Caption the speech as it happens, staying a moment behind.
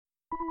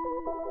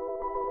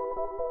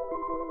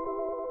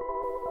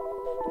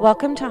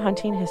Welcome to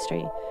Haunting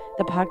History,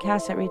 the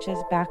podcast that reaches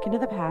back into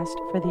the past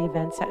for the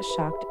events that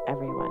shocked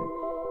everyone.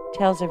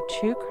 Tales of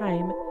true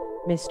crime,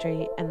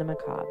 mystery, and the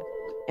macabre.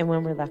 And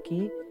when we're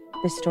lucky,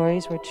 the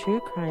stories were true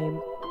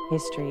crime,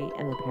 history,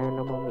 and the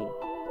paranormal me.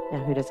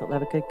 Now, who doesn't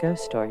love a good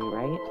ghost story,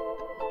 right?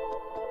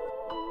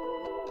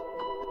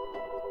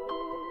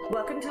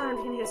 Welcome to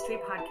Haunting History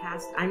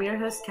Podcast. I'm your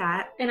host,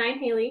 Kat. And I'm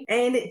Haley.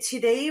 And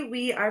today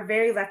we are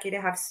very lucky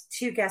to have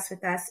two guests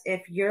with us.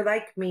 If you're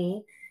like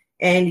me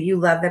and you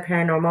love the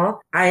paranormal,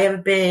 I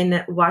have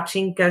been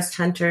watching Ghost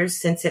Hunters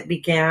since it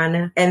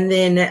began. And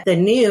then the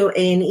new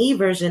A&E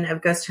version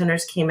of Ghost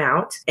Hunters came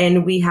out.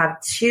 And we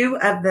have two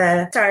of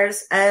the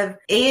stars of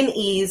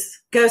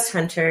A&E's Ghost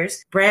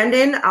Hunters,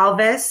 Brandon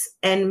Alves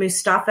and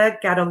Mustafa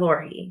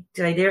Gadalori.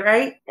 Did I do it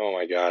right? Oh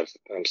my God.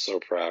 I'm so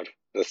proud.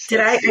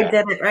 I did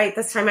it right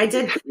this time. I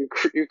did.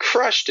 You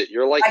crushed it.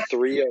 You're like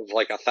three of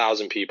like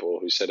 1,000 people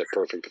who said it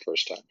perfect the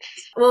first time.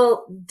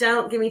 Well,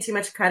 don't give me too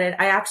much credit.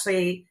 I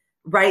actually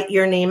write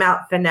your name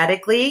out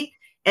phonetically.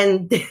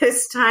 And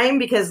this time,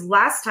 because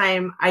last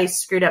time I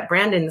screwed up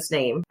Brandon's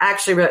name, I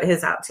actually wrote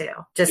his out too,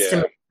 just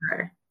to make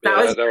sure. That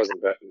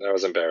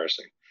was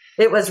embarrassing.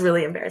 It was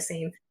really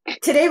embarrassing.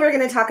 Today, we're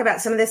going to talk about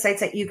some of the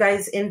sites that you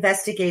guys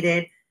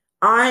investigated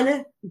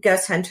on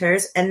Ghost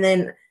Hunters. And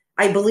then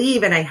I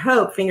believe, and I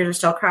hope, fingers are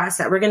still crossed,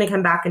 that we're going to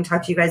come back and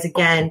talk to you guys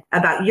again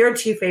about your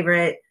two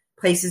favorite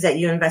places that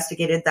you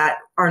investigated that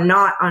are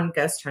not on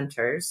Ghost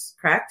Hunters.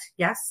 Correct?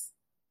 Yes?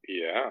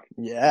 Yeah.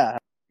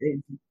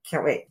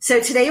 Can't wait. So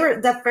today,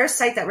 the first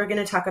site that we're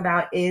going to talk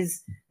about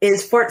is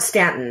Fort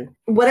Stanton.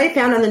 What I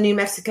found on the New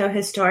Mexico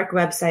Historic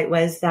website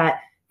was that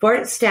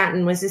Fort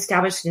Stanton was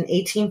established in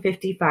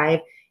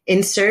 1855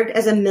 and served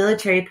as a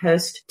military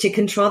post to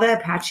control the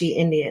Apache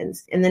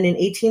Indians. And then in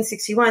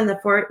 1861, the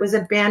fort was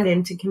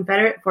abandoned to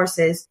Confederate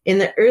forces in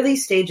the early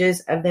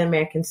stages of the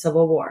American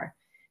Civil War.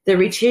 The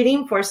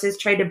retreating forces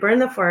tried to burn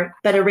the fort,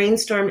 but a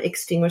rainstorm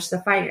extinguished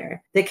the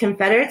fire. The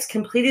Confederates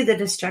completed the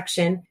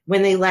destruction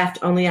when they left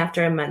only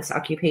after a month's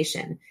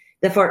occupation.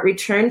 The fort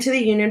returned to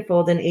the Union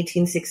fold in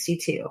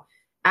 1862.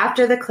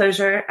 After the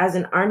closure as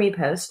an army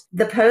post,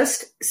 the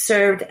post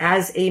served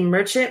as a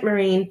merchant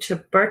marine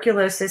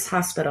tuberculosis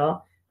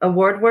hospital, a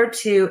World War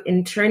II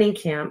interning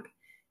camp,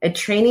 a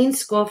training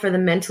school for the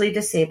mentally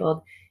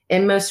disabled,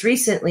 and most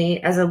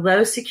recently as a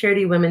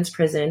low-security women's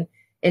prison,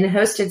 and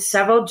hosted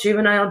several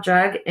juvenile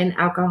drug and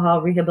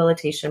alcohol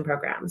rehabilitation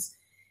programs.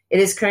 It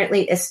is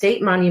currently a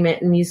state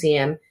monument and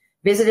museum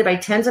visited by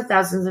tens of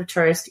thousands of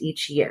tourists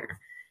each year.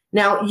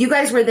 Now, you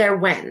guys were there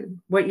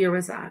when? What year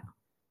was that?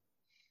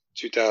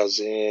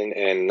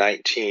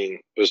 2019.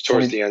 It was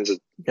towards the end of...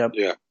 Yep.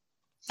 Yeah.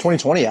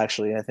 2020, it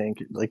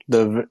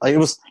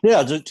was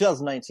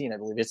 2019, I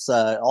believe. It's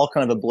all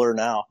kind of a blur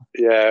now.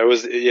 It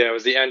was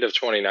the end of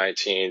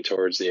 2019,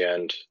 towards the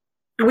end.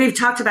 We've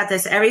talked about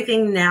this.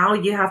 Everything now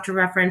you have to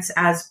reference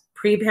as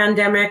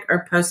pre-pandemic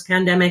or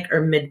post-pandemic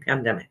or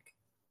mid-pandemic.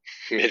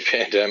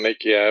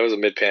 Mid-pandemic, yeah. It was a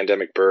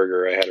mid-pandemic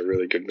burger. I had a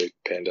really good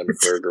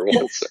mid-pandemic burger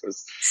once. It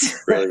was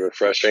really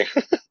refreshing.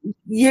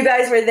 You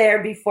guys were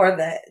there before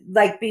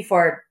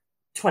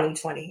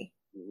 2020.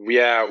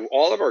 Yeah,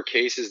 all of our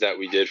cases that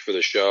we did for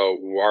the show,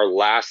 our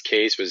last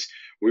case was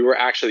we were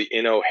actually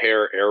in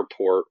O'Hare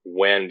Airport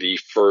when the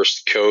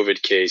first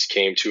COVID case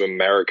came to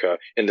America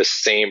in the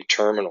same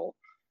terminal.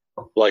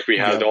 Like we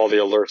had all the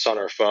alerts on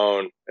our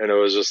phone, and it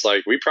was just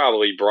like we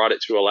probably brought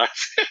it to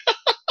Alaska.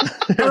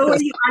 Oh, were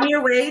you on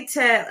your way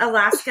to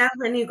Alaska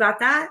when you got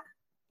that?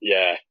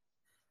 Yeah.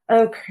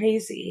 Oh,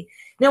 crazy.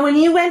 Now, when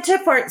you went to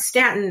Fort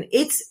Stanton,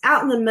 it's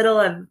out in the middle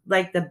of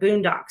like the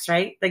boondocks,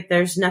 right? Like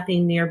there's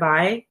nothing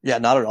nearby. Yeah,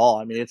 not at all.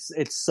 I mean,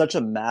 it's such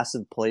a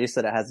massive place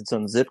that it has its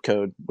own zip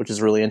code, which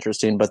is really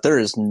interesting, but there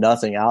is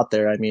nothing out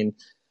there. I mean,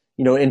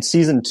 you know, in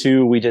season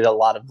 2, we did a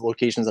lot of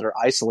locations that are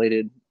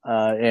isolated,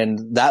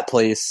 and that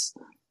place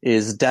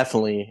is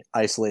definitely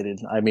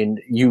isolated. I mean,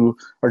 you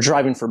are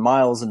driving for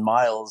miles and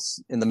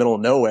miles in the middle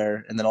of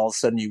nowhere, and then all of a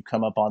sudden you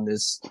come up on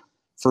this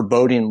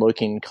foreboding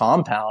looking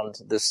compound,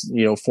 this,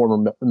 you know,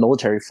 former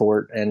military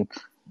fort, and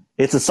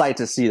it's a sight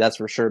to see, that's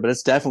for sure. But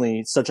it's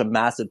definitely such a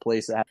massive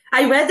place.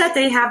 I read that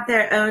they have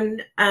their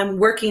own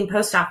working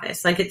post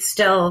office. Like it's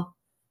still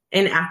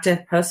an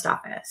active post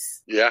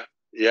office. Yeah.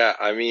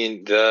 I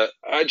mean,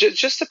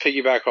 just to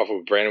piggyback off of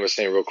what Brandon was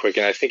saying real quick,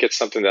 and I think it's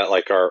something that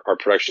like our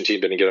production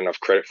team didn't get enough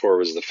credit for,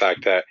 was the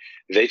fact that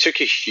they took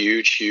a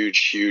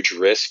huge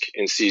risk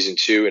in season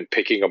 2 in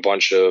picking a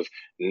bunch of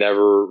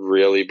never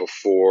really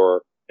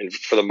before, and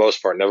for the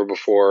most part, never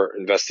before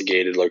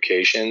investigated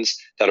locations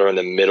that are in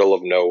the middle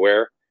of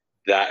nowhere,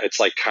 that it's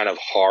like kind of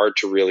hard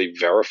to really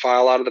verify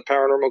a lot of the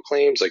paranormal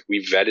claims. Like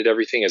we vetted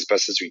everything as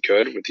best as we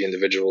could with the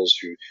individuals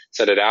who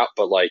set it out.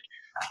 But like,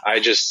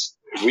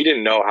 we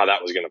didn't know how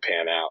that was going to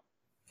pan out.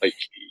 Like,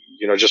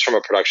 you know, just from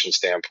a production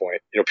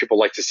standpoint, you know, people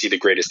like to see the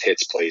greatest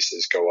hits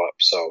places go up.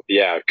 So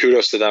yeah,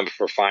 kudos to them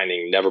for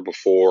finding never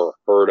before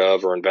heard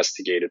of or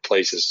investigated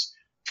places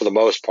for the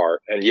most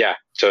part. And yeah,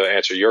 to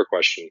answer your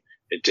question,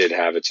 it did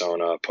have its own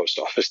post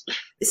office.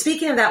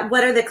 Speaking of that,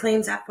 what are the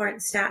claims at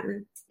Fort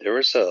Stanton? There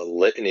was a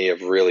litany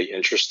of really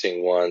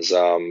interesting ones,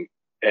 and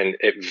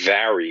it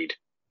varied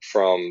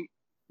from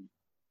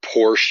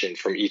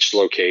each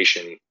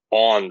location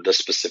on the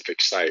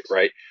specific site,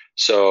 right?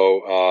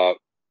 So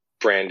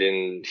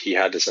Brandon, he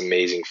had this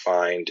amazing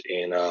find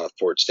in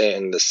Fort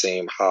Stanton, the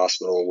same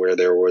hospital where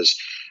there was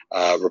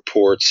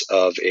reports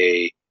of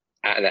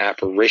an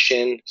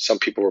apparition. Some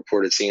people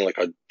reported seeing like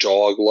a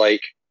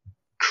dog-like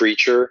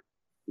creature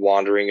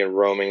wandering and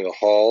roaming the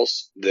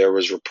halls. There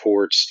was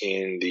reports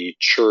in the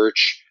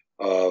church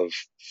of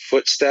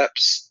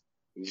footsteps,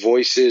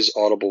 voices,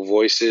 audible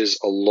voices,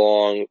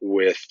 along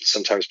with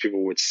sometimes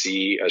people would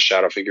see a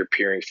shadow figure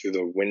peering through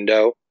the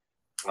window.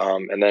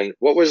 And then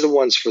what was the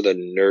ones for the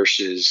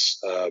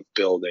nurses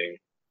building?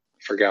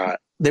 Forgot.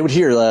 They would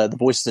hear the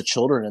voices of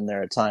children in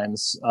there at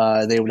times.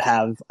 They would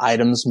have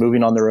items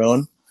moving on their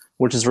own,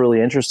 which is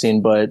really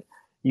interesting. But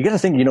you got to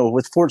think,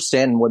 with Fort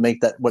Stanton, what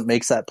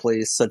makes that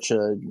place such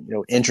a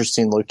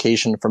interesting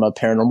location from a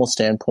paranormal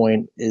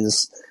standpoint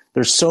is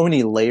there's so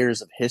many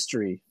layers of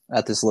history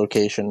at this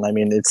location. I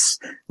mean, it's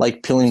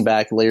like peeling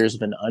back layers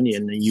of an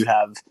onion. You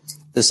have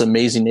this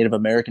amazing Native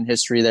American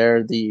history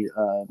there, the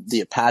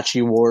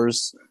Apache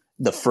Wars,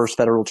 the first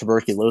federal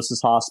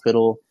tuberculosis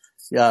hospital,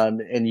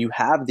 and you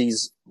have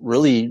these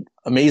really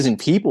amazing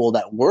people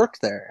that work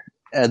there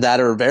that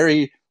are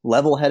very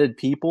level-headed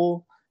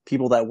people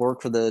that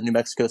work for the New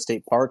Mexico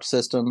State Park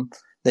System.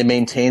 They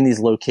maintain these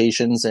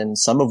locations, and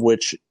some of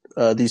which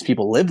these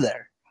people live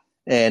there.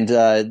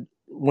 And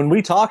when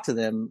we talked to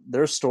them,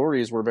 their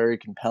stories were very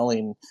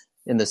compelling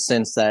in the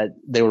sense that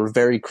they were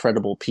very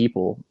credible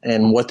people,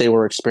 and what they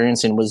were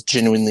experiencing was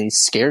genuinely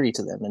scary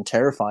to them and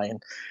terrifying.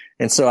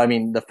 And so, I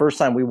mean, the first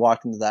time we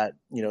walked into that,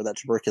 that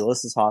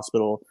tuberculosis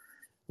hospital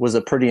was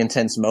a pretty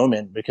intense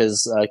moment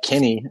because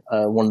Kenny,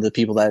 one of the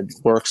people that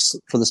works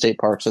for the state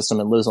park system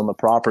and lives on the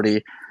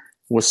property,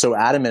 was so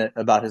adamant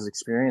about his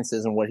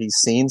experiences and what he's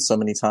seen so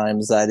many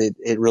times that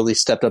it really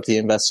stepped up the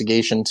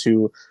investigation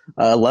to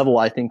a level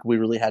I think we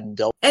really hadn't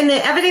dealt with. And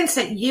the evidence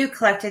that you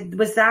collected,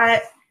 was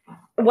that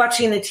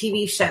watching the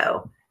TV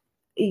show,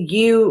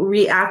 you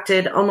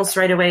reacted almost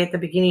right away at the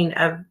beginning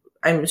of,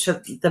 I'm sure,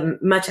 the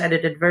much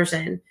edited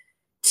version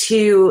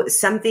to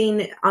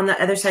something on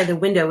the other side of the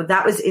window.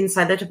 That was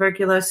inside the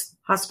tuberculosis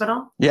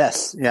hospital?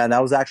 Yes. Yeah. And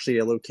that was actually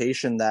a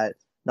location that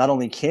not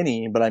only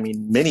Kenny, but I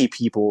mean, many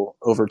people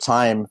over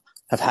time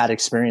have had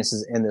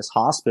experiences in this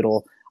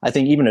hospital. I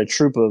think even a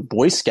troop of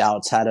Boy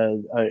Scouts had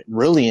a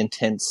really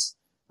intense,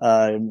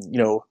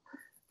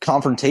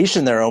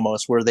 confrontation there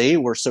almost, where they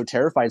were so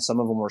terrified. Some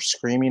of them were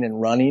screaming and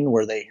running,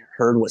 where they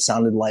heard what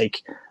sounded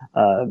like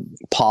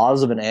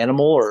paws of an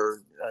animal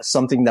or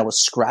something that was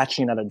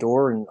scratching at a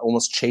door and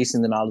almost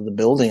chasing them out of the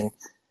building.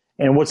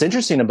 And what's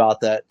interesting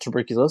about that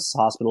tuberculosis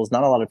hospital is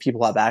not a lot of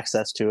people have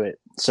access to it.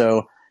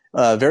 So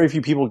very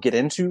few people get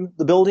into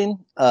the building,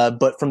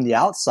 but from the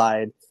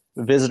outside,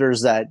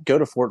 visitors that go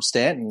to Fort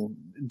Stanton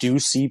do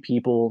see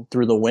people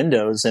through the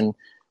windows. And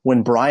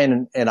when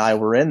Brian and I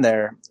were in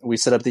there, we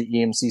set up the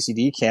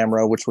EMCCD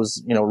camera, which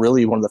was,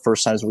 really one of the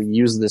first times we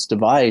used this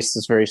device,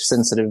 this very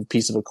sensitive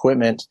piece of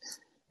equipment.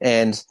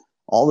 And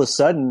all of a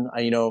sudden,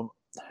 I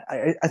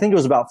think it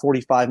was about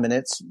 45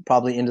 minutes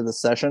probably into the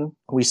session,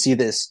 we see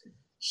this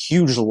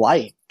huge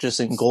light just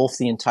engulf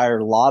the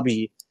entire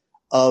lobby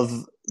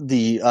of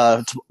the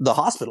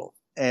hospital.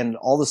 And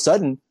all of a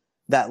sudden,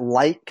 that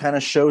light kind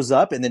of shows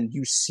up, and then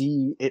you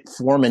see it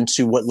form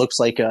into what looks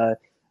like a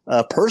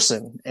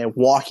person and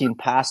walking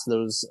past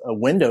those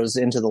windows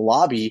into the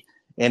lobby,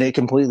 and it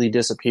completely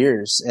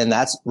disappears. And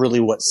that's really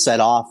what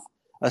set off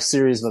a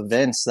series of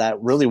events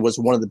that really was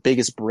one of the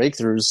biggest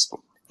breakthroughs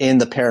in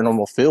the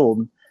paranormal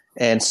field,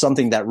 and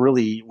something that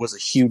really was a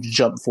huge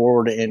jump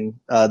forward in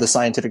the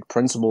scientific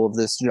principle of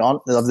this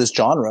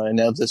genre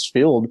and of this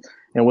field.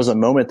 And it was a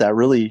moment that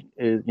really,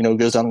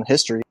 goes down in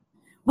history.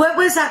 What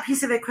was that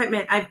piece of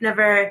equipment?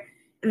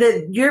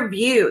 The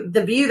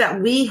view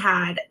that we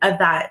had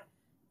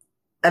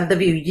of the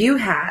view you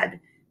had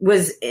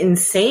was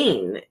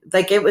insane.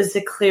 Like, it was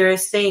the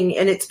clearest thing,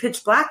 and it's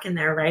pitch black in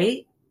there,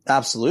 right?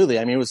 Absolutely.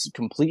 I mean, it was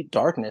complete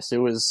darkness. It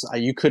was,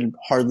 you could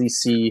hardly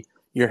see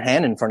your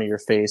hand in front of your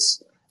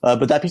face.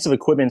 But that piece of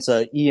equipment's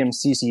a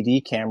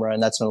EMCCD camera,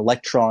 and that's an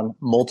electron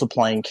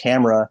multiplying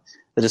camera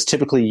that is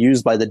typically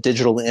used by the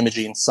digital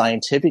imaging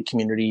scientific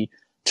community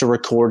to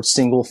record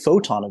single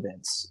photon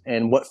events.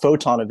 And what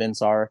photon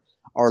events are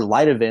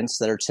light events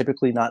that are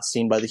typically not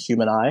seen by the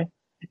human eye.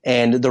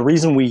 And the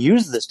reason we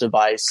use this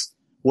device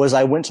was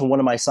I went to one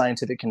of my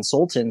scientific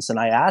consultants and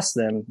I asked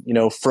them,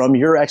 from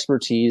your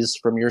expertise,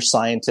 from your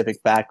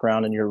scientific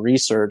background and your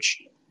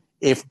research,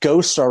 if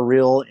ghosts are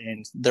real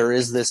and there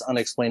is this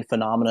unexplained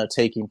phenomena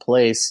taking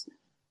place,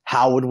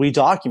 how would we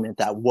document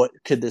that? What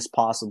could this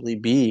possibly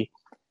be?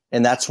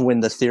 And that's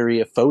when the theory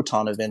of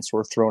photon events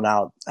were thrown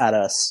out at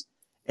us.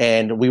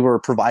 And we were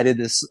provided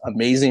this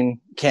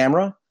amazing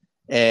camera,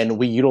 and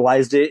we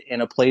utilized it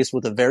in a place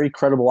with a very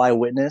credible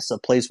eyewitness, a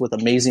place with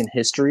amazing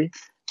history,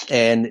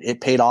 and it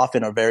paid off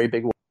in a very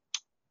big way.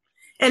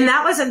 And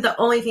that wasn't the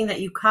only thing that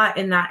you caught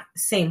in that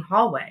same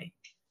hallway.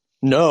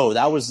 No,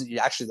 that was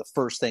actually the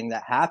first thing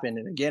that happened.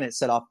 And again, it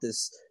set off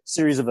this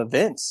series of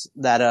events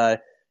that, I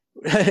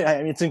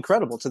mean, it's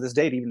incredible to this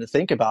date, even to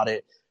think about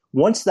it.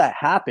 Once that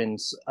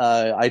happens,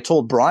 I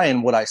told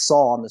Brian what I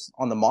saw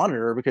on the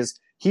monitor, because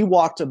he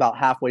walked about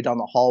halfway down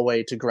the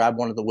hallway to grab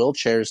one of the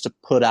wheelchairs to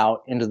put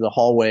out into the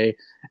hallway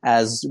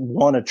as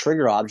a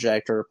trigger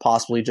object, or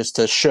possibly just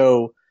to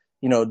show,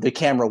 the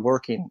camera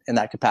working in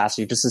that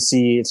capacity, just to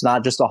see it's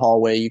not just a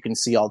hallway. You can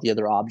see all the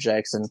other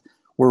objects. And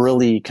we're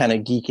really kind of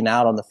geeking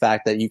out on the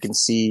fact that you can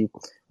see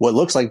what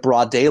looks like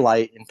broad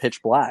daylight in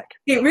pitch black.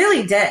 It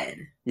really did.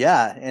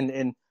 Yeah.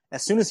 And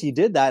as soon as he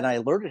did that, and I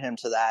alerted him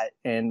to that,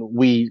 and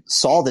we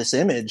saw this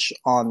image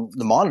on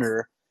the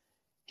monitor,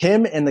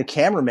 him and the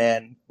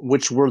cameraman,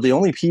 which were the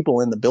only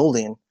people in the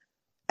building,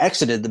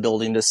 exited the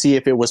building to see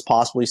if it was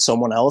possibly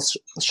someone else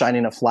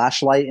shining a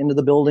flashlight into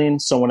the building,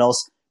 someone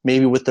else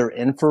maybe with their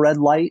infrared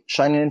light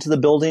shining into the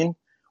building.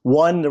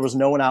 One, there was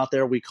no one out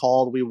there. We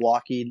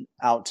walkied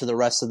out to the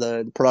rest of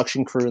the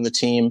production crew and the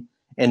team,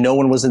 and no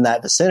one was in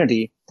that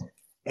vicinity.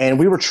 And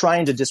we were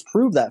trying to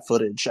disprove that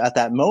footage at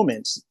that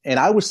moment. And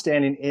I was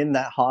standing in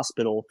that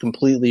hospital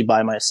completely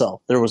by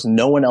myself. There was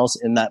no one else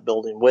in that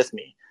building with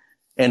me.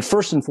 And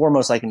first and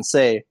foremost, I can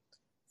say,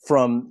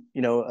 from,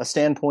 a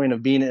standpoint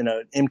of being in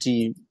an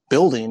empty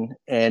building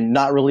and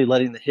not really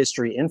letting the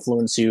history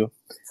influence you,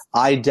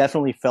 I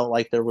definitely felt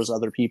like there was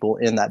other people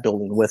in that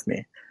building with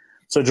me.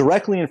 So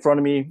directly in front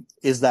of me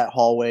is that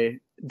hallway.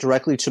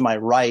 Directly to my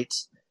right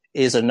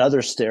is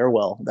another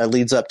stairwell that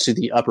leads up to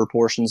the upper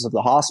portions of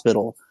the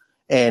hospital.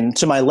 And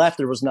to my left,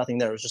 there was nothing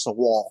there. It was just a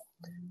wall.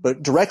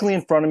 But directly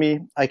in front of me,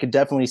 I could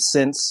definitely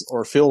sense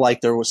or feel like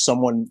there was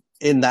someone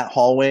in that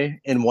hallway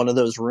in one of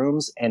those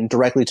rooms. And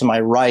directly to my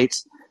right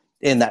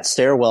in that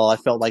stairwell, I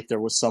felt like there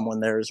was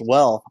someone there as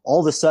well. All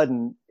of a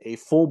sudden, a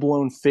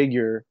full-blown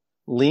figure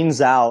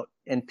leans out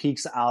and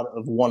peeks out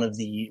of one of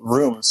the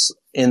rooms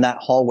in that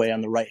hallway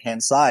on the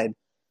right-hand side.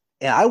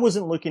 And I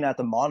wasn't looking at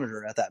the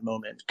monitor at that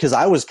moment because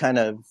I was kind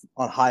of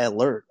on high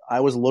alert.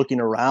 I was looking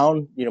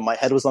around, my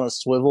head was on a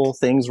swivel.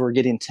 Things were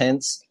getting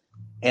tense.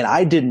 And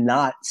I did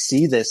not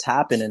see this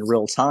happen in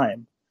real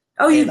time.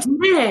 Oh, you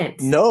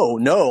didn't? No.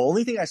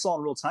 Only thing I saw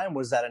in real time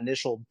was that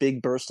initial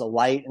big burst of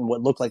light and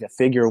what looked like a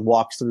figure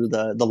walked through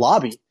the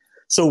lobby.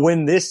 So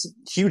when this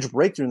huge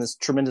breakthrough and this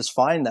tremendous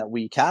find that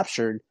we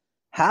captured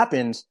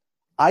happened,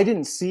 I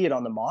didn't see it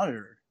on the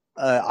monitor.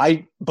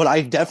 But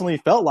I definitely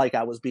felt like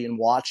I was being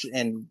watched,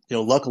 and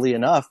luckily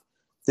enough,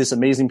 this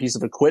amazing piece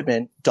of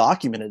equipment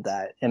documented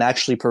that and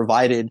actually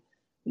provided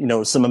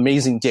some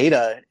amazing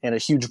data and a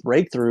huge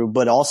breakthrough,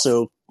 but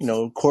also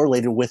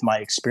correlated with my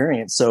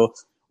experience. So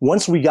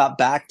once we got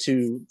back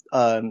to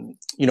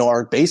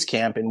our base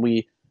camp and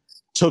we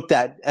took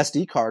that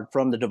SD card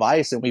from the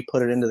device and we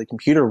put it into the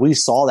computer, we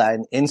saw that,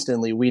 and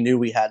instantly we knew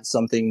we had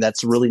something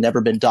that's really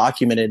never been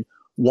documented.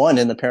 One,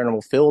 in the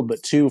paranormal field,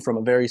 but two, from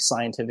a very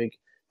scientific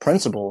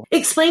principle.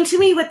 Explain to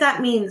me what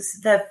that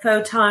means. The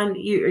photon,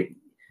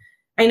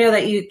 I know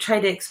that you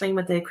tried to explain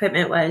what the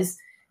equipment was,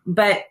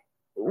 but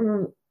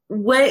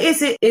what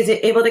is it? Is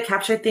it able to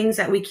capture things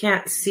that we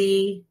can't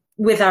see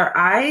with our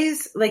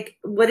eyes? Like,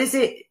 what is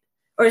it?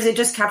 Or is it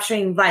just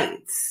capturing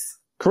lights?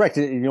 Correct.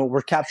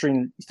 We're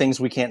capturing things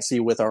we can't see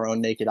with our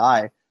own naked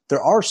eye.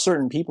 There are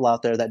certain people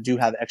out there that do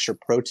have extra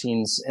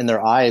proteins in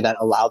their eye that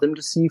allow them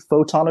to see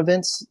photon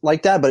events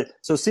like that. But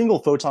so single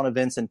photon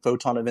events and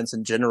photon events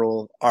in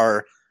general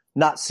are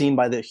not seen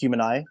by the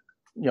human eye,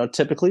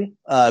 typically.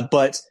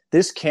 But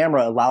this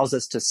camera allows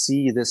us to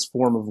see this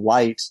form of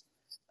light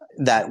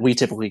that we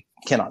typically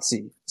cannot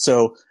see.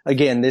 So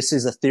again, this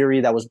is a theory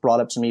that was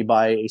brought up to me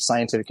by a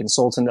scientific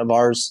consultant of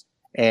ours,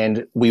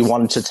 and we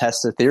wanted to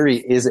test the theory.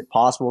 Is it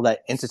possible that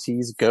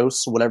entities,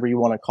 ghosts, whatever you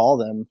want to call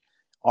them,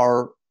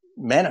 are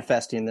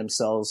manifesting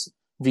themselves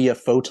via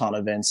photon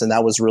events? And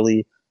that was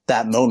really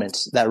that moment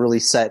that really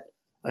set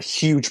a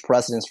huge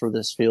precedence for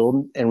this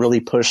field and really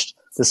pushed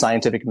the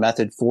scientific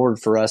method forward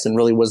for us, and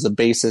really was the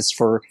basis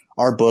for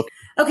our book.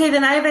 Okay,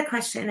 then I have a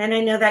question, and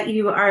I know that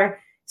you are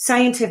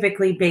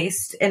scientifically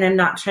based, and I'm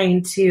not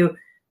trying to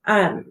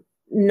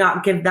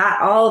not give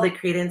that all the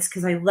credence,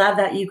 because I love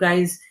that you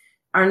guys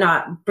are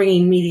not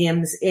bringing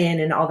mediums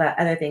in and all that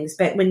other things.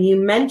 But when you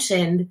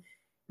mentioned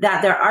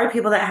that there are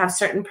people that have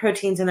certain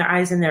proteins in their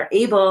eyes and they're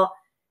able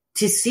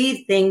to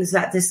see things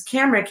that this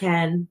camera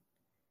can,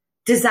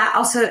 does that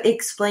also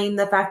explain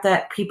the fact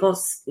that people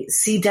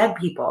see dead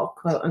people,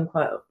 quote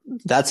unquote?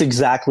 That's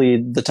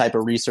exactly the type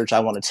of research I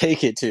want to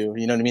take it to.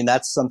 You know what I mean?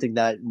 That's something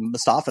that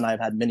Mustafa and I have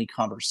had many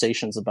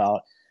conversations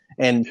about.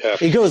 And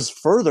it goes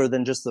further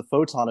than just the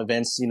photon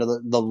events.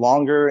 The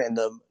longer and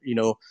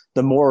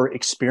the more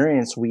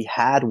experience we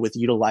had with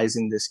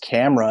utilizing this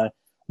camera,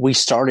 we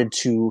started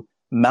to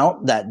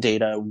mount that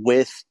data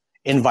with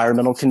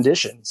environmental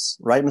conditions,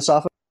 right,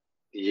 Mustafa?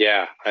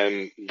 Yeah,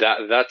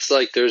 that's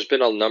like, there's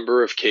been a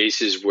number of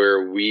cases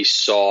where we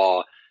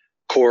saw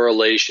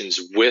correlations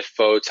with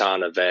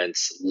photon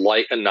events,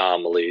 light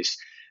anomalies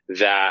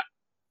that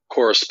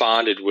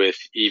corresponded with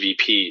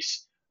EVPs,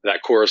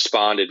 that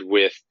corresponded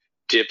with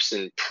dips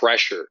in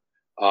pressure,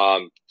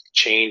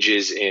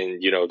 changes in,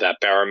 that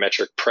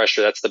barometric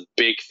pressure. That's the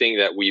big thing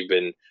that we've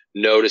been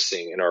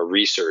noticing in our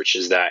research,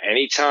 is that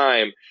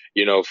anytime,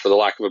 for the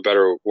lack of a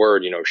better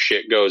word,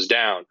 shit goes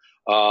down,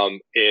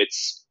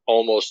 it's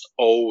almost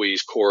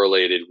always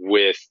correlated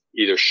with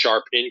either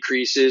sharp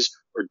increases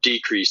or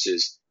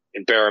decreases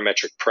in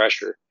barometric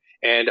pressure.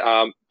 And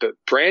but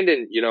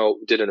Brandon,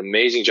 did an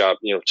amazing job,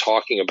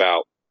 talking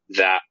about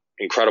that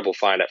incredible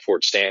find at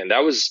Fort Stanton.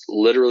 That was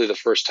literally the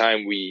first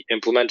time we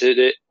implemented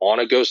it on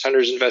a ghost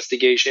hunters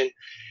investigation.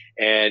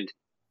 And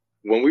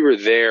when we were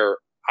there,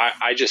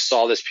 I just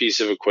saw this piece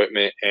of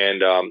equipment,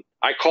 and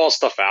I call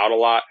stuff out a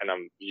lot, and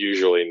I'm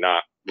usually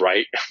not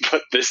right.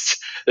 But this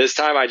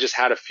time I just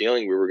had a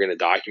feeling we were going to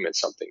document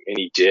something, and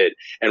he did.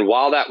 And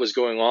while that was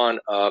going on,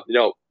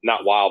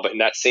 not while, but in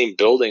that same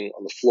building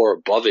on the floor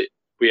above it,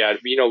 we had,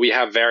 we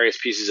have various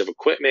pieces of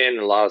equipment, and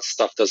a lot of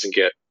stuff doesn't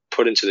get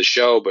put into the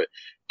show. But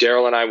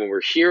Daryl and I, when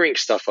we're hearing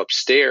stuff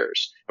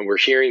upstairs and we're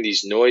hearing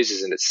these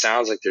noises and it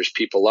sounds like there's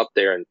people up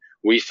there, and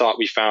we thought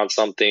we found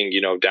something,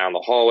 down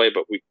the hallway,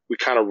 but we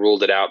kind of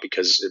ruled it out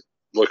because it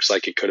looks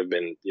like it could have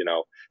been,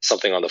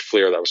 something on the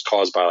FLIR that was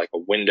caused by like a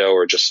window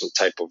or just some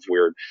type of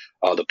weird,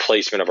 the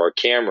placement of our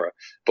camera.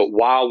 But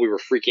while we were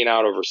freaking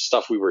out over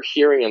stuff we were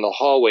hearing in the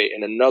hallway,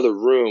 in another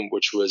room,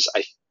 which was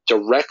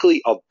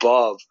directly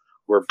above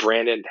where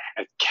Brandon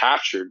had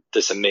captured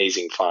this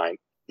amazing find,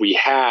 we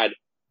had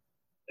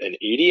an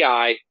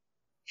EDI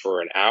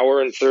for an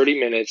hour and 30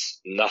 minutes.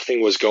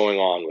 Nothing was going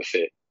on with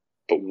it.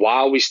 But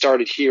while we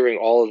started hearing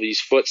all of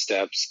these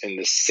footsteps in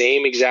the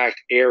same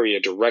exact area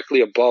directly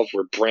above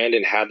where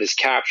Brandon had this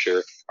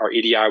capture, our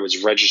EDI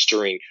was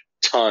registering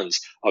tons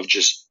of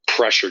just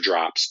pressure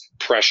drops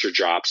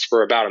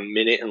for about a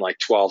minute and like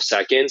 12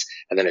 seconds,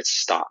 and then it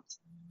stopped.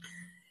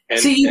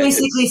 So you're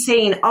basically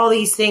saying all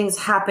these things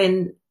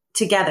happen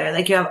together.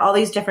 Like you have all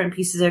these different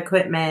pieces of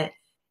equipment,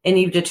 and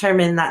you've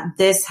determined that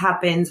this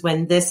happens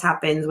when this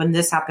happens, when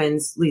this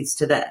happens leads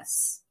to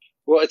this.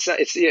 Well, it's not.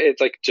 It's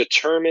like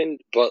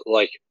determined, but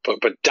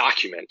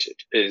documented.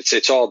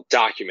 It's all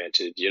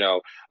documented.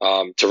 To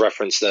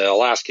reference the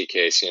Alaska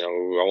case. I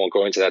won't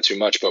go into that too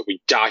much, but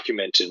we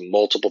documented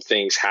multiple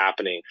things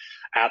happening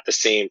at the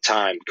same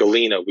time.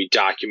 Galena, we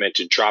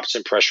documented drops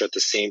in pressure at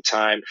the same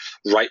time,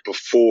 right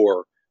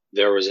before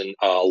there was a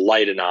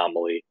light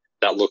anomaly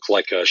that looked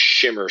like a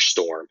shimmer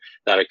storm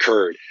that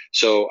occurred.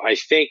 So I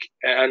think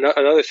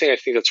another thing I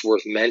think that's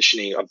worth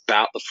mentioning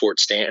about the Fort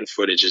Stanton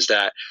footage is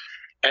that,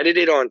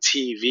 edited on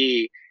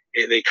TV,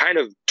 they kind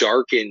of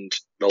darkened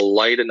the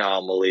light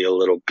anomaly a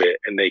little bit,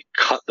 and they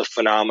cut the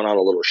phenomenon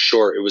a little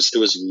short. It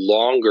was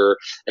longer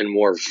and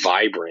more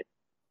vibrant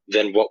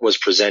than what was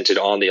presented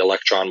on the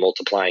electron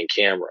multiplying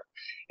camera.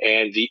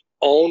 And the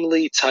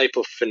only type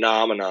of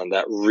phenomenon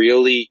that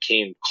really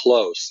came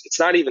close, it's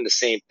not even the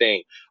same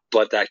thing,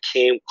 but that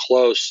came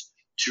close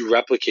to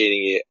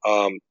replicating it,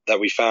 that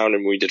we found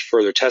and we did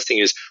further testing,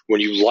 is when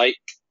you light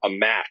a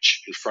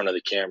match in front of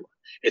the camera.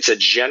 It's a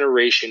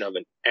generation of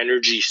an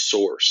energy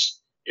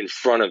source in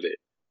front of it.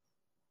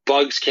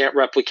 Bugs can't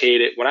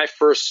replicate it. When I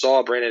first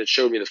saw Brandon, it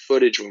showed me the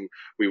footage when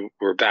we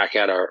were back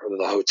at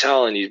the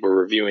hotel, and we were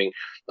reviewing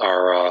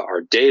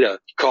our data.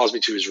 He calls me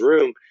to his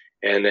room,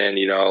 and then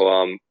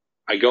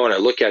I go and I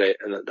look at it,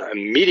 and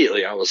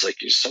immediately I was like,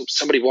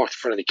 somebody walked in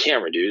front of the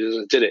camera,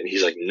 dude. Did it? And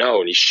he's like, no.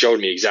 And he showed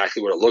me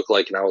exactly what it looked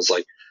like, and I was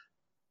like,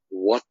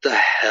 what the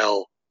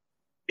hell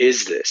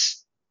is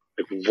this?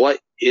 Like, what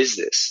is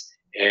this?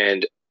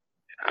 And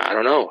I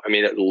don't know. I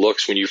mean, it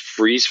looks, when you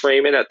freeze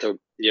frame it at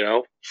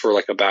for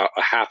like about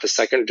a half a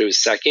second to a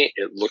second,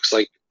 it looks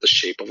like the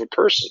shape of a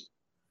person.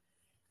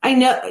 I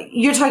know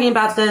you're talking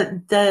about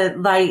the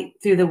light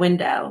through the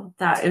window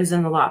that was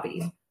in the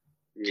lobby.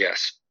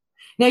 Yes.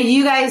 Now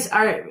you guys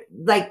are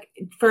like,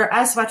 for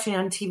us watching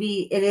on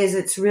TV,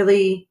 it's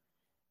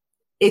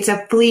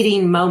a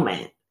fleeting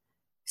moment.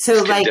 So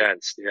it's like,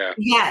 condensed, yeah.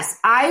 Yes,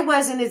 I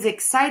wasn't as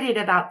excited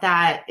about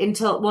that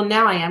until, well,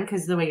 now I am,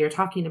 because the way you're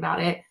talking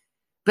about it.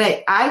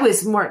 But I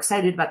was more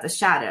excited about the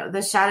shadow.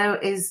 The shadow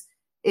is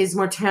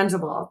more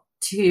tangible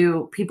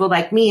to people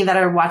like me that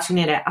are watching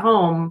it at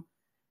home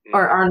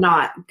or are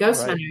not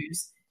ghost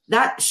hunters.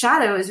 That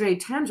shadow is very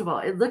tangible.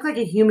 It looked like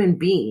a human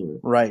being.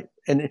 Right.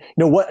 And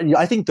what?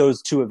 I think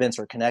those two events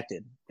are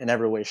connected in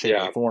every way, shape,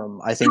 or form.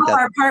 I think How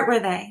far apart were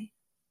they?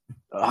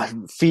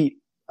 Feet.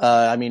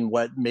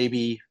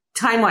 Maybe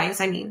time-wise,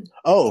 I mean.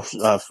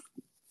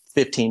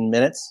 15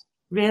 minutes.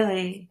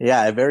 Really?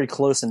 Yeah, very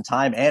close in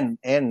time and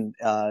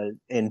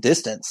in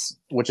distance,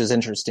 which is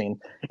interesting.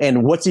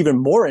 And what's even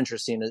more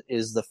interesting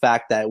is the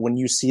fact that when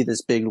you see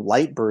this big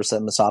light burst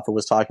that Mustafa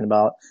was talking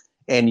about,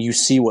 and you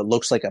see what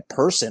looks like a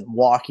person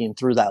walking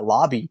through that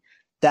lobby,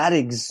 that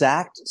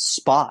exact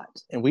spot,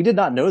 and we did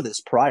not know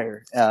this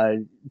prior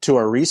to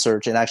our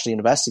research and actually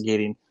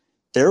investigating,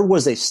 there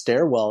was a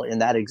stairwell in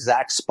that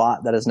exact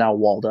spot that is now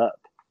walled up.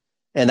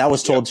 And that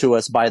was told to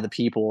us by the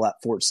people at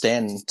Fort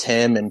Stanton,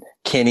 Tim and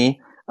Kenny.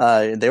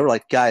 They were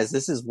like, guys,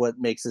 this is what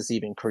makes this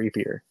even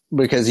creepier,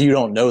 because you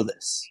don't know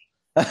this.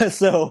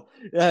 So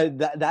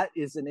that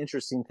is an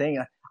interesting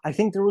thing. I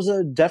think there was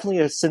definitely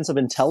a sense of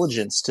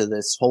intelligence to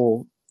this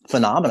whole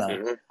phenomena.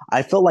 Mm-hmm.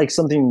 I felt like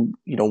something,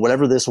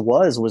 whatever this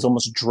was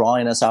almost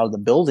drawing us out of the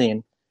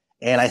building.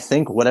 And I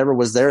think whatever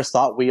was there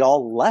thought we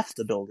all left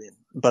the building,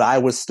 but I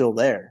was still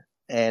there.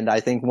 And I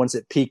think once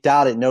it peeked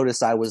out, it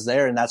noticed I was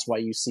there, and that's why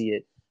you see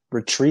it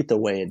retreat the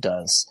way it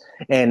does.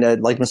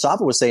 And like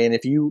Mustafa was saying,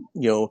 if you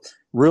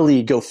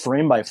really go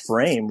frame by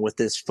frame with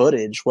this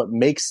footage, what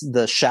makes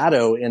the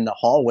shadow in the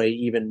hallway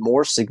even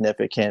more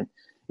significant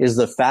is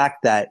the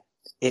fact that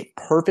it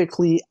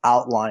perfectly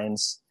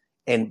outlines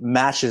and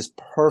matches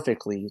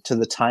perfectly to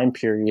the time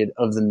period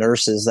of the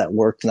nurses that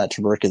worked in that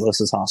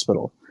tuberculosis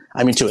hospital.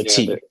 I mean, to a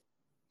T.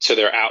 To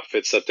their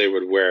outfits that they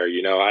would wear,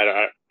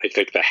 I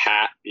think the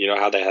hat,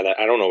 how they had that,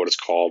 I don't know what it's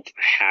called,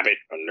 habit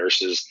of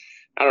nurses.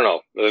 I don't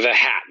know, the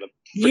hat,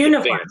 the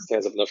uniform thing that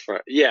stands up in the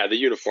front. Yeah, the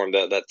uniform,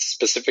 that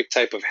specific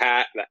type of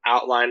hat, the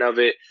outline of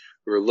it.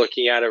 We were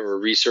looking at it, we were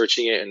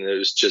researching it, and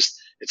it's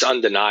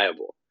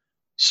undeniable.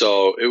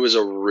 So it was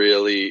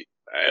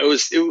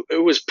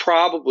it was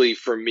probably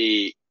for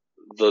me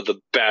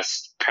the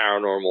best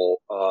paranormal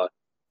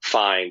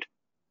find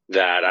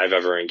that I've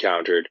ever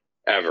encountered,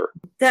 ever.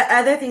 The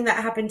other thing that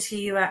happened to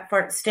you at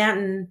Fort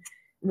Stanton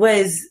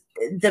was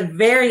the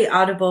very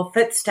audible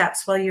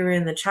footsteps while you were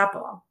in the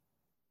chapel.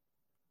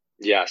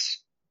 Yes.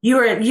 You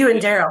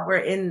and Daryl were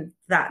in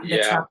the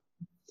chapel.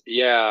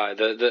 Yeah.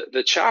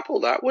 The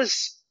chapel, that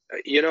was,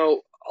 a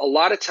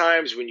lot of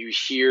times when you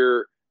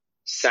hear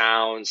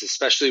sounds,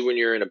 especially when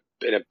you're in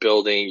a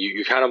building,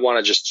 you kind of want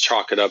to just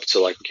chalk it up to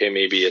like, okay,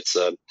 maybe it's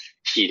a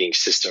heating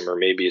system, or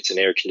maybe it's an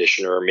air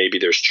conditioner, or maybe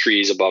there's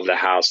trees above the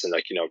house and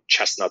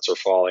chestnuts are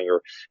falling,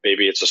 or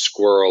maybe it's a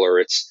squirrel, or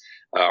it's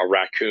a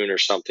raccoon or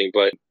something.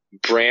 But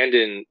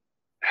Brandon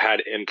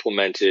had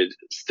implemented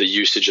the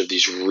usage of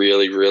these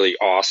really, really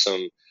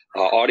awesome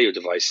audio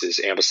devices,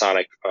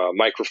 ambisonic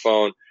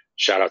microphone.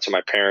 Shout out to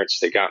my parents.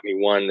 They got me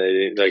one.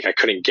 I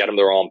couldn't get them.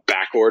 They're all in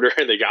back order.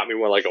 They got me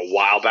one like a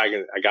while back,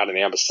 and I got an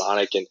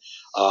ambisonic, and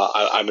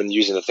I've been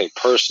using the thing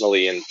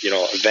personally in,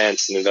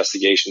 events and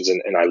investigations,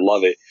 and I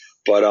love it.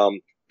 But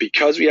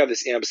because we have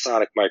this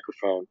ambisonic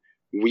microphone,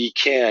 we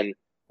can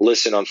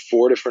listen on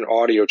 4 different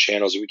audio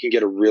channels. We can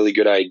get a really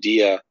good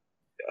idea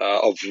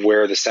of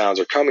where the sounds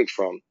are coming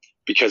from,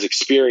 because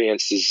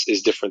experience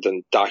is different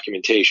than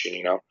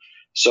documentation,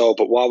 So,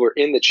 but while we're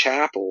in the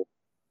chapel,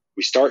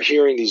 we start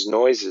hearing these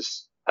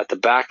noises at the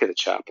back of the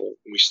chapel,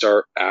 and we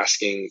start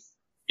asking,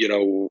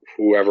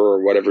 whoever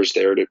or whatever's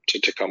there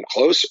to come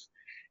closer.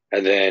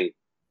 And then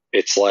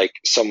it's like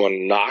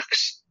someone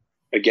knocks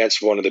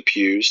against one of the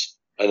pews,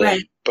 and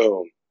then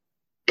boom,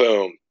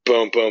 boom,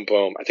 boom, boom,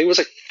 boom. I think it was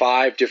like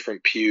 5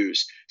 different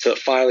pews. So it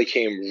finally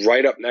came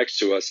right up next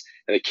to us.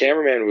 And the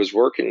cameraman who was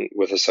working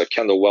with us,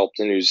 Kendall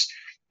Welpton, who's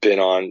been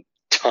on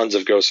tons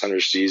of Ghost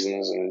Hunter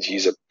seasons, and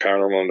he's a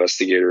paranormal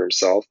investigator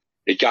himself.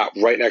 It got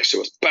right next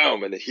to us,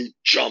 boom, and then he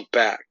jumped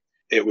back.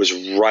 It was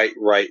right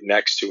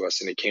next to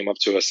us, and it came up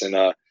to us. And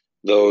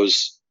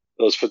those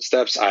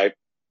footsteps, I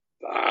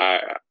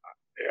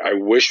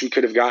wish we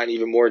could have gotten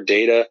even more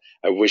data.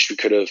 I wish we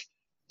could have,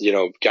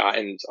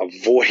 gotten a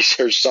voice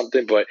or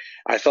something, but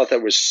I thought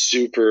that was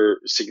super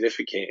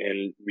significant.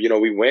 And,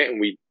 we went and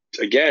we,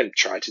 again,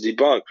 tried to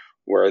debunk,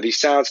 where are these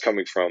sounds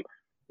coming from?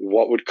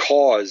 What would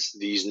cause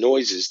these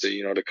noises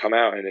to come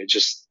out? And it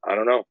just, I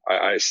don't know.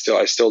 I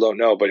still don't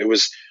know, but it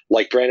was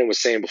like Brandon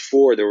was saying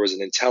before, there was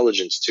an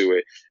intelligence to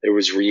it. It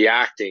was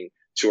reacting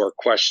to our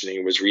questioning.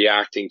 It was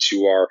reacting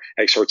to our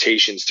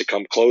exhortations to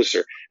come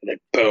closer, and then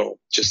boom,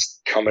 just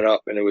coming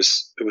up. And it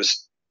was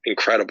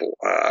incredible.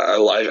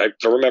 I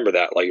remember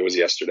that like it was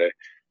yesterday.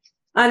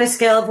 On a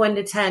scale of 1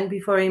 to 10,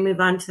 before we move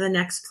on to the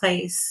next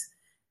place,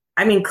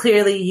 I mean,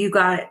 clearly you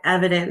got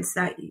evidence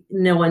that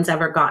no one's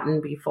ever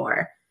gotten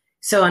before.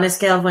 So on a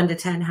scale of 1 to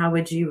 10, how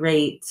would you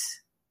rate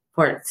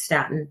Fort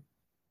Stanton?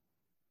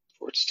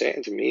 Fort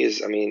Stanton to me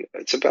is,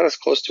 it's about as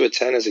close to a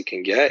 10 as it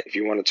can get. If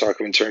you want to talk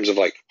in terms of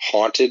like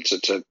haunted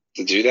to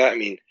do that.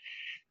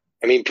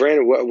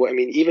 Brandon, what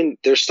even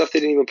there's stuff they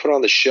didn't even put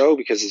on the show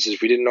because it's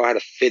just, we didn't know how to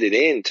fit it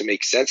in to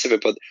make sense of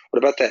it. But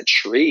what about that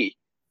tree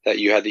that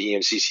you had the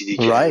EMCCD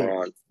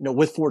camera on?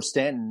 With Fort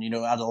Stanton,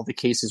 out of all the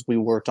cases we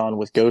worked on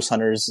with Ghost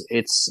Hunters,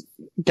 it's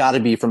got to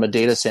be, from a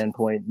data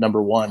standpoint,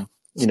 number one.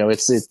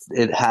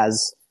 It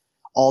has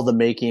all the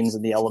makings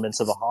and the elements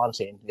of a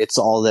haunting. It's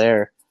all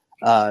there.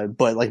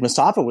 But like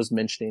Mustafa was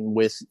mentioning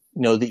with,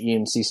 the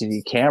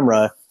EMCCD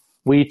camera,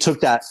 we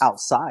took that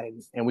outside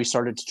and we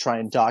started to try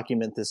and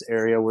document this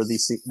area where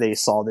they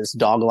saw this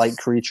dog-like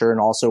creature,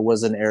 and also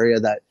was an area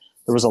that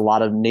there was a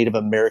lot of Native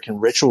American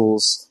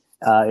rituals,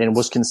 and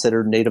was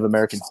considered Native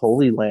American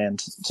holy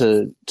land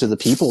to the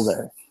people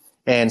there.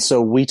 And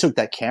so we took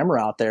that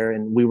camera out there,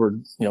 and we were,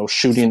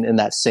 shooting in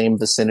that same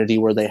vicinity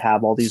where they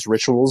have all these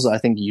rituals. I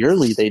think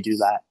yearly they do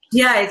that.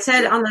 Yeah, it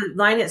said on the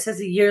line, it says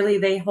yearly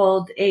they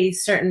hold a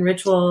certain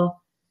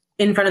ritual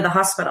in front of the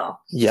hospital.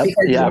 Yep.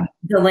 Because of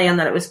the land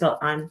that it was built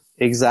on.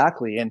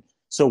 Exactly. And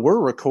so we're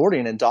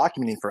recording and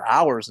documenting for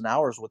hours and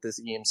hours with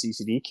this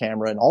EMCCD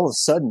camera, and all of a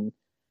sudden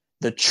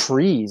the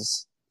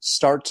trees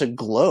start to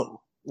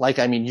glow.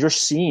 You're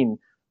seeing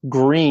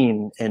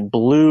green and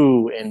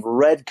blue and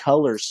red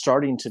colors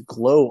starting to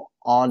glow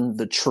on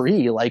the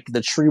tree, like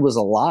the tree was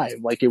alive,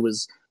 like it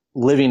was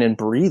living and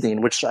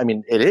breathing, which, I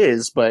mean, it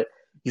is, but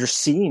you're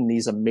seeing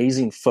these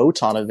amazing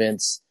photon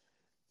events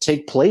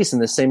take place in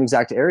the same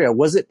exact area.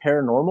 Was it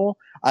paranormal?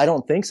 I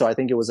don't think so. I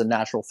think it was a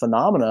natural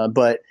phenomena,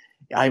 but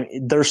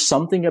there's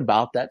something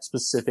about that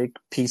specific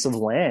piece of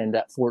land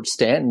at Fort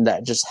Stanton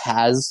that just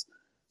has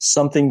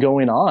something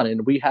going on.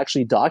 And we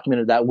actually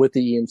documented that with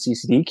the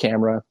EMCCD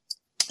camera.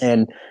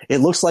 And it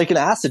looks like an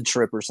acid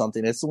trip or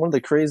something. It's one of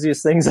the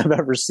craziest things I've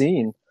ever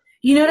seen.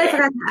 You know what I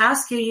forgot to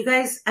ask you? You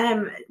guys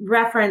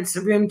referenced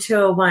room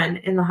 201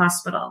 in the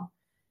hospital.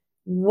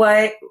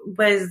 What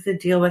was the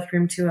deal with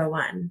room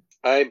 201?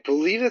 I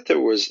believe that there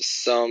was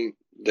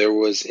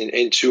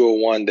in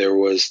 201, there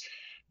was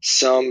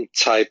some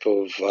type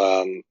of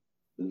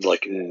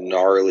like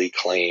gnarly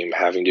claim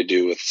having to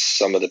do with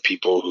some of the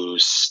people who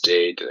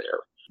stayed there.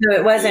 So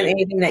it wasn't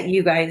anything that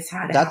you guys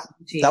had.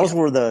 That was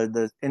where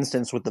the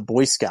instance with the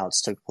Boy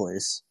Scouts took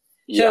place.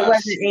 So it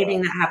wasn't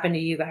anything that happened to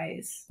you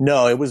guys?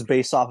 No, it was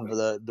based off of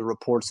the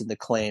reports and the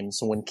claims.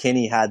 So when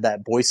Kenny had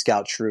that Boy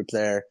Scout troop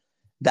there,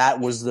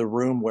 that was the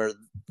room where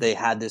they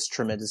had this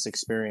tremendous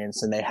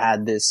experience, and they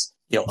had this,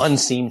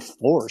 unseen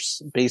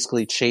force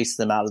basically chase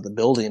them out of the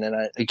building. And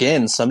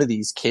again, some of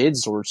these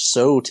kids were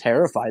so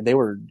terrified. They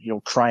were,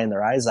 crying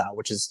their eyes out,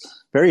 which is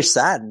very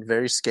sad and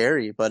very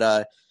scary.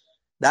 But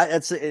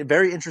that's a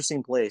very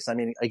interesting place. I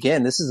mean,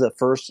 again, this is the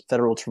first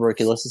federal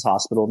tuberculosis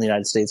hospital in the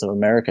United States of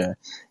America.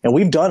 And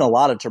we've done a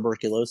lot of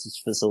tuberculosis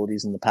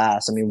facilities in the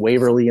past. I mean,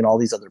 Waverly and all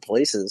these other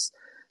places.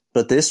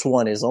 But this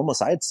one is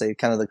almost, I'd say,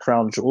 kind of the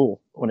crown jewel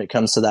when it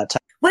comes to that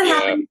type. What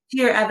happened to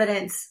your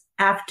evidence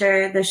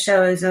after the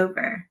show is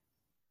over?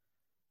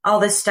 All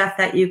the stuff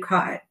that you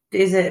caught,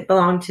 does it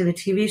belong to the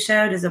TV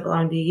show? Does it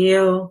belong to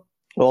you?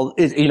 Well,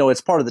 it's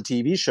part of the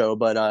TV show,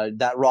 but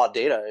that raw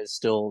data is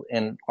still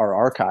in our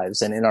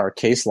archives and in our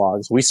case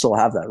logs. We still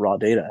have that raw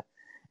data.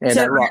 And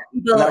so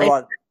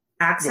people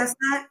access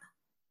that?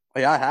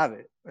 Yeah, I have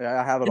it.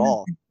 I have it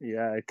all.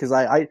 Yeah, because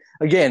I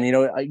again,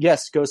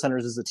 yes, Ghost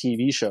Hunters is a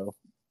TV show,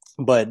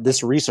 but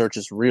this research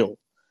is real.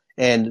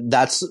 And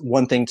that's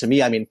one thing to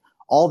me. I mean,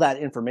 all that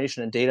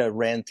information and data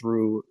ran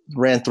through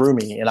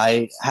me, and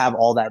I have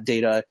all that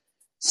data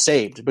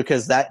saved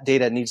because that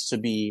data needs to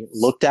be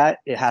looked at.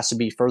 It has to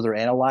be further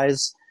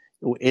analyzed.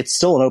 It's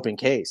still an open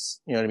case.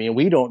 You know what I mean?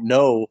 We don't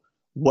know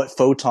what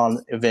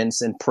photon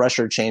events and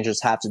pressure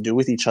changes have to do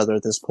with each other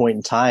at this point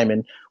in time.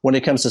 And when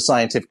it comes to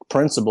scientific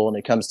principle and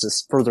it comes to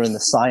furthering the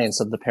science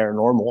of the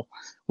paranormal,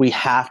 we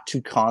have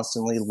to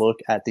constantly look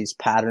at these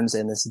patterns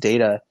and this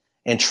data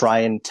and try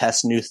and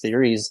test new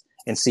theories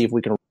and see if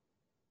we can.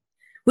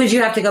 Would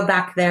you have to go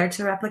back there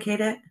to replicate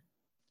it?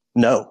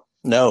 No,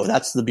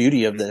 that's the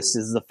beauty of this,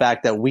 is the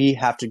fact that we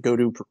have to go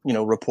to,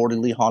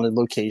 reportedly haunted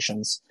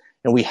locations,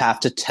 and we have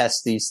to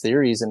test these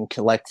theories and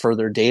collect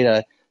further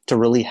data to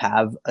really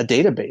have a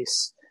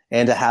database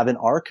and to have an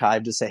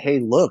archive to say, hey,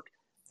 look,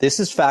 this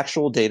is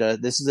factual data.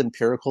 This is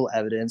empirical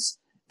evidence.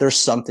 There's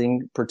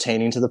something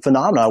pertaining to the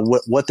phenomena.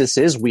 What this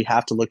is, we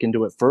have to look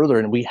into it further,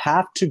 and we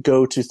have to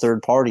go to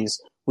third parties.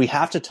 We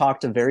have to talk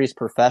to various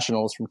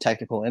professionals from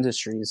technical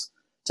industries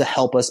to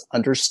help us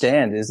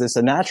understand, is this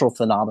a natural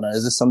phenomena?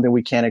 Is this something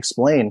we can't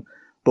explain?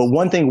 But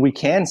one thing we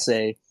can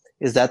say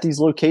is that these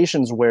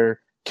locations where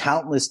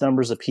countless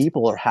numbers of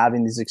people are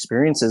having these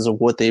experiences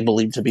of what they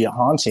believe to be a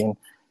haunting,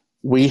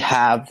 we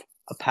have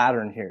a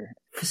pattern here.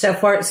 So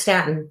Fort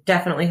Stanton,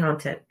 definitely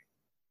haunted.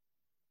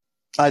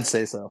 I'd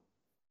say so.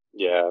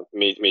 Yeah,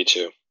 me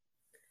too.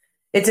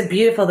 It's a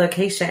beautiful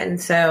location.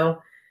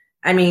 So,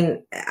 I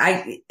mean,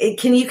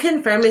 can you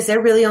confirm, is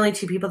there really only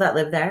 2 people that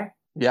live there?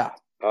 Yeah.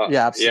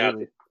 Yeah,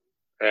 absolutely.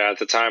 Yeah, at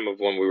the time of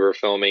when we were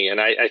filming, and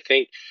I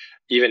think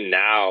even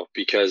now,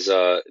 because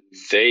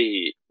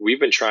we've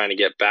been trying to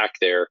get back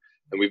there,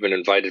 and we've been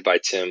invited by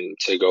Tim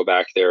to go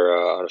back there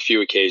on a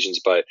few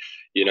occasions, but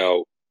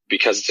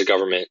because it's a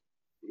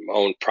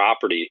government-owned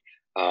property,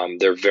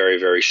 they're very,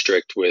 very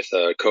strict with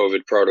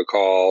COVID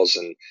protocols,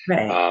 and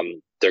right.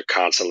 They're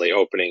constantly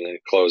opening and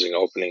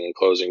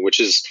closing, which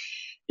is,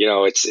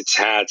 it's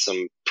had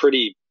some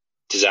pretty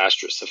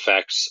disastrous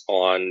effects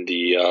on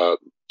the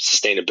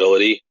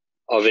sustainability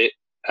of it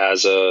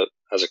as a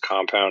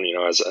compound,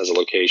 as a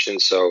location.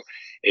 So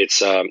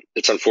it's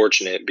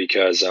unfortunate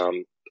because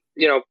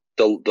the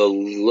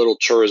little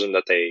tourism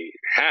that they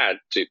had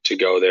to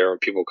go there and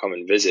people come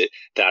and visit,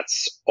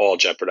 that's all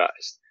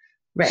jeopardized.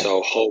 Right.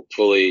 So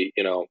hopefully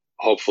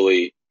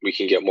we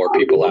can get more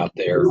people out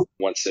there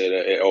once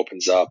it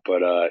opens up.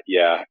 But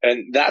yeah,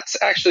 and that's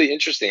actually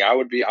interesting. I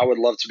would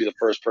love to be the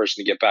first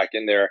person to get back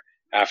in there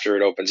after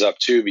it opens up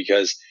too,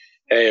 because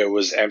hey, it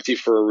was empty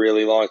for a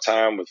really long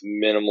time with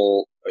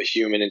minimal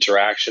human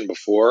interaction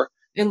before.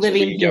 And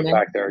living human. Get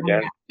back there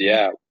again.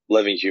 Yeah,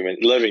 living human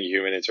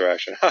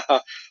interaction.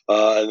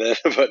 And then,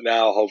 but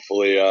now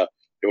hopefully it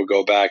will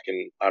go back,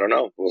 and I don't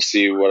know. We'll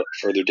see what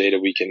further data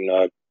we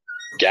can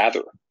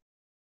gather.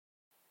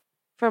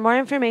 For more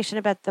information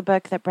about the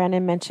book that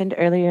Brandon mentioned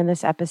earlier in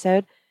this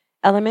episode,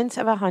 Elements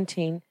of a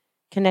Haunting,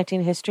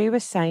 Connecting History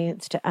with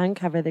Science to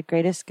Uncover the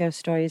Greatest Ghost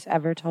Stories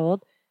Ever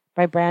Told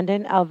by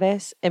Brandon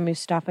Elvis and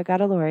Mustafa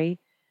Gadalori.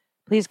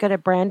 Please go to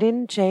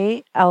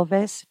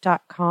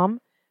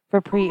brandonjelvis.com for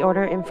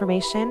pre-order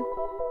information,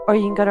 or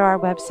you can go to our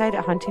website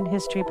at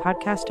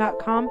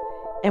hauntinghistorypodcast.com,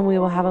 and we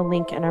will have a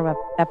link in our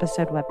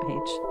episode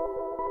webpage.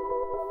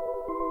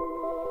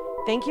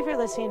 Thank you for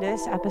listening to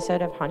this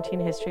episode of Haunting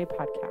History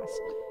Podcast.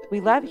 We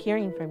love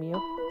hearing from you,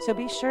 so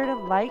be sure to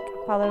like,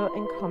 follow,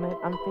 and comment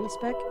on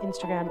Facebook,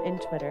 Instagram,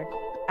 and Twitter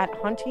at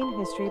Haunting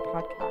History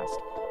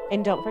Podcast.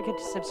 And don't forget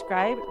to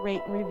subscribe,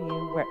 rate, and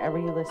review wherever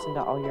you listen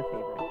to all your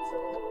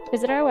favorites.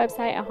 Visit our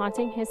website at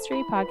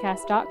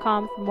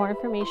hauntinghistorypodcast.com for more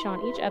information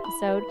on each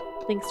episode,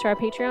 links to our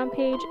Patreon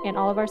page, and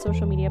all of our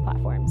social media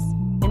platforms.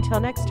 Until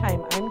next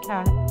time, I'm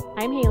Kat.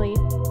 I'm Haley.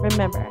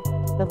 Remember,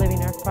 the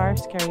living are far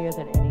scarier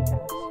than any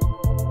ghost.